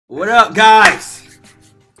What up, guys?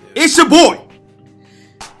 It's your boy,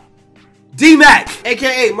 D-Mac,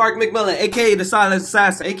 aka Mark McMillan, aka the Silent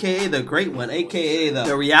Assassin, aka the Great One, aka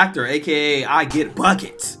the Reactor, aka I Get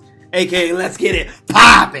Buckets, aka Let's Get It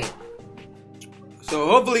Poppin'. So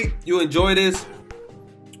hopefully you enjoy this.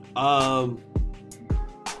 I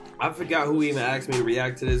forgot who even asked me to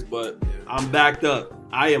react to this, but I'm backed up.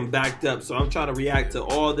 I am backed up, so I'm trying to react to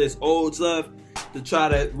all this old stuff, to try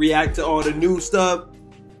to react to all the new stuff.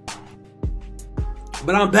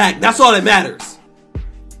 But I'm back. That's all that matters.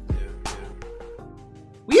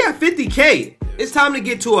 We have 50K. It's time to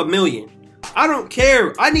get to 1 million. I don't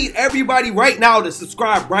care. I need everybody right now to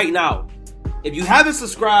subscribe right now. If you haven't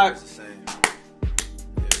subscribed,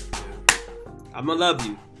 I'm gonna love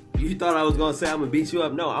you. You thought I was gonna say I'm gonna beat you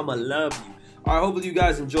up? No, I'm gonna love you. All right, hopefully you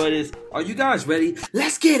guys enjoy this. Are you guys ready?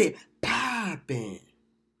 Let's get it poppin'.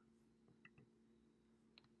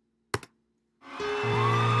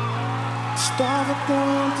 Estava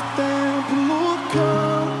tanto tempo no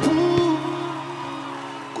campo,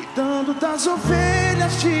 cuidando das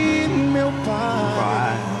ovelhas de meu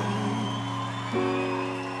pai.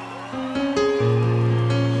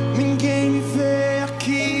 Ninguém me vê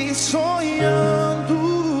aqui sonhando.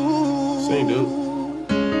 Sem dúvida.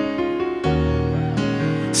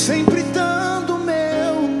 Sempre dando o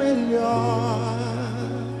meu melhor.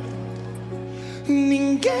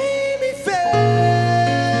 Ninguém me vê.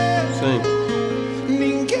 Sim.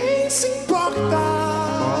 Ninguém se importa.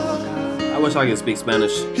 I wish I could speak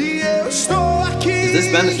Spanish. E eu estou aqui. Is this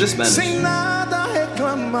Spanish? This Spanish. Sem nada a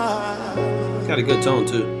reclamar. It's got a good tone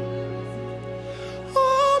too.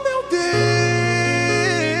 Oh meu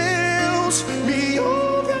Deus, me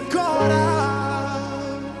ouve agora,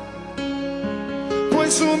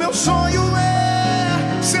 pois o meu sonho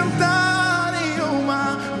é sentar em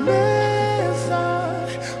uma mesa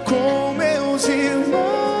com meus irmãos,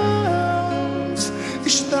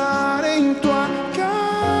 estar em tua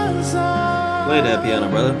casa. Play that piano,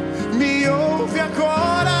 brother. Me ouve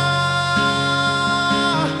agora,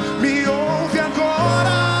 me ouve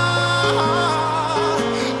agora.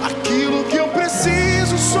 Aquilo que eu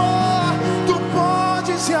preciso só tu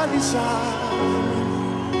podes realizar.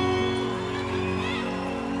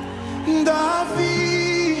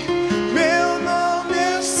 Davi, meu nome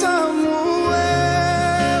é Samuel,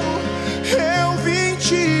 eu vim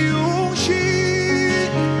te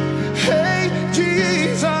ungir, rei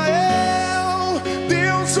de Israel.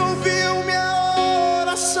 Deus ouviu minha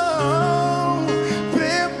oração,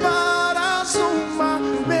 preparas uma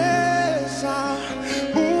mesa,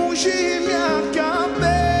 unge minha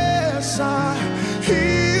cabeça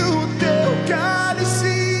e o teu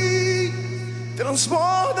cálice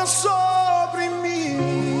transborda sobre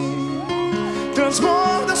mim,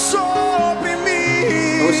 transborda sobre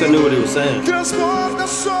mim. I wish I knew what he was saying. Transborda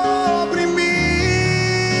sobre mim.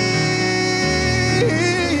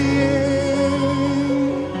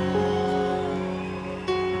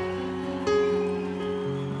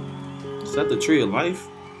 Is that the tree of life?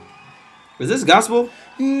 Is this gospel?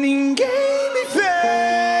 Ninguém me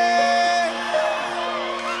vê,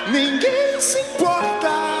 ninguém se importa.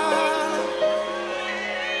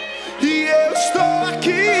 E eu estou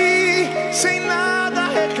aqui sem nada a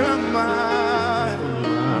reclamar.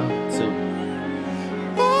 Sim.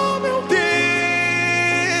 Oh meu Deus,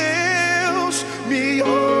 me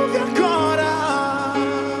ouve agora,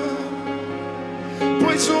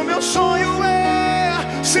 pois o meu sonho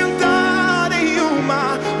é sentar em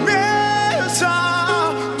uma mesa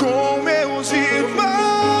com meus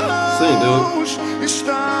irmãos,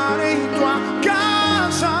 estar em tua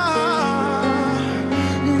casa.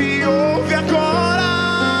 Me ouve agora,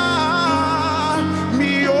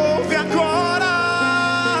 me ouve agora.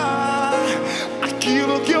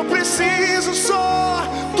 Aquilo que eu preciso só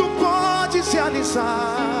tu podes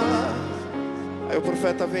realizar. Aí o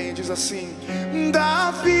profeta vem e diz assim: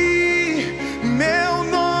 Davi, meu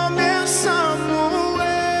nome é Samuel,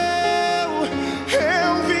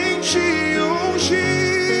 eu vim te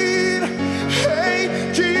ungir, rei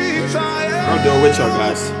de Israel. I'll do it with y'all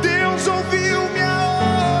guys. Deus ouviu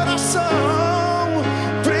minha oração,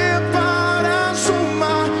 preparas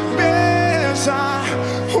uma mesa,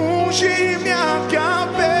 unge minha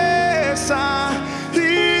cabeça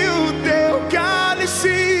e o teu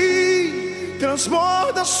cálice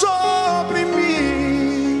transborda sobre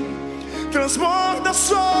mim, transborda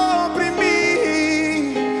sobre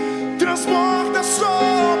mim, transborda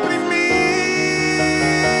sobre mim.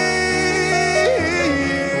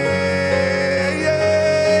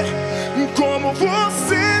 Como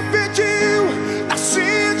você pediu,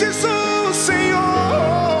 assim diz o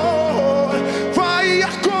Senhor, vai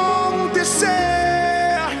acontecer.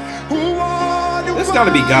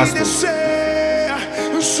 gotta be gospel.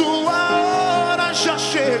 descer, sua hora já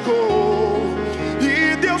chegou.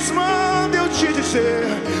 E Deus manda eu te dizer,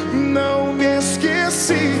 não me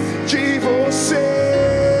esqueci de você.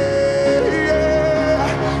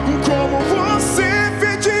 Como você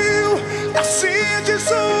pediu, assim diz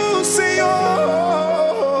o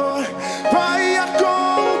Senhor, vai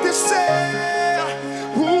acontecer,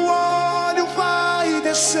 o óleo vai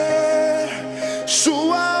descer,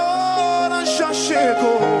 sua hora já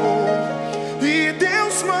chegou. E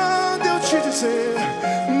Deus manda eu te dizer,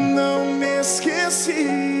 não me esqueci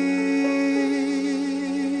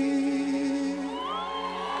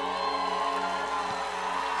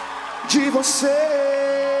de você.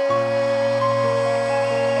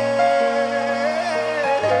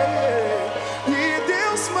 E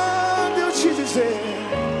Deus manda eu te dizer,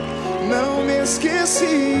 não me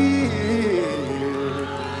esqueci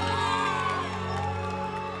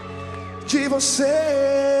de você.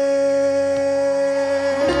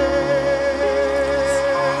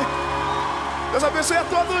 Deus abençoe a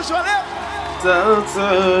todos, valeu!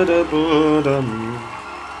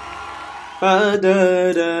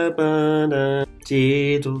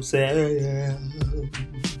 Do céu.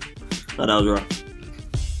 Oh, that was wrong.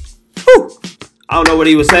 Whew. I don't know what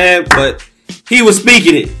he was saying, but he was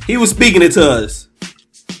speaking it. He was speaking it to us.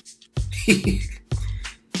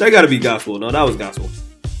 That gotta be gospel. No, that was gospel.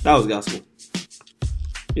 That was gospel.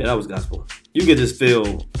 Yeah, that was gospel. You could just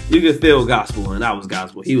feel, you could feel gospel, and that was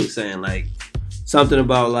gospel. He was saying like something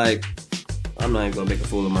about like, I'm not even gonna make a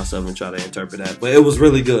fool of myself and try to interpret that, but it was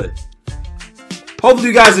really good. Hopefully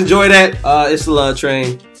you guys enjoy that. It's the love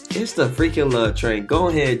train. It's the freaking love train. Go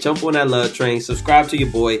ahead, jump on that love train. Subscribe to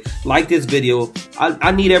your boy. Like this video.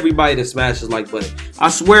 I need everybody to smash this like button. I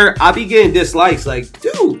swear, I be getting dislikes. Like,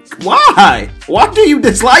 dude, why? Why do you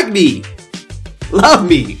dislike me? Love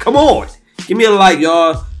me. Come on. Give me a like,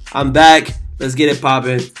 y'all. I'm back. Let's get it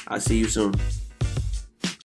popping. I'll see you soon.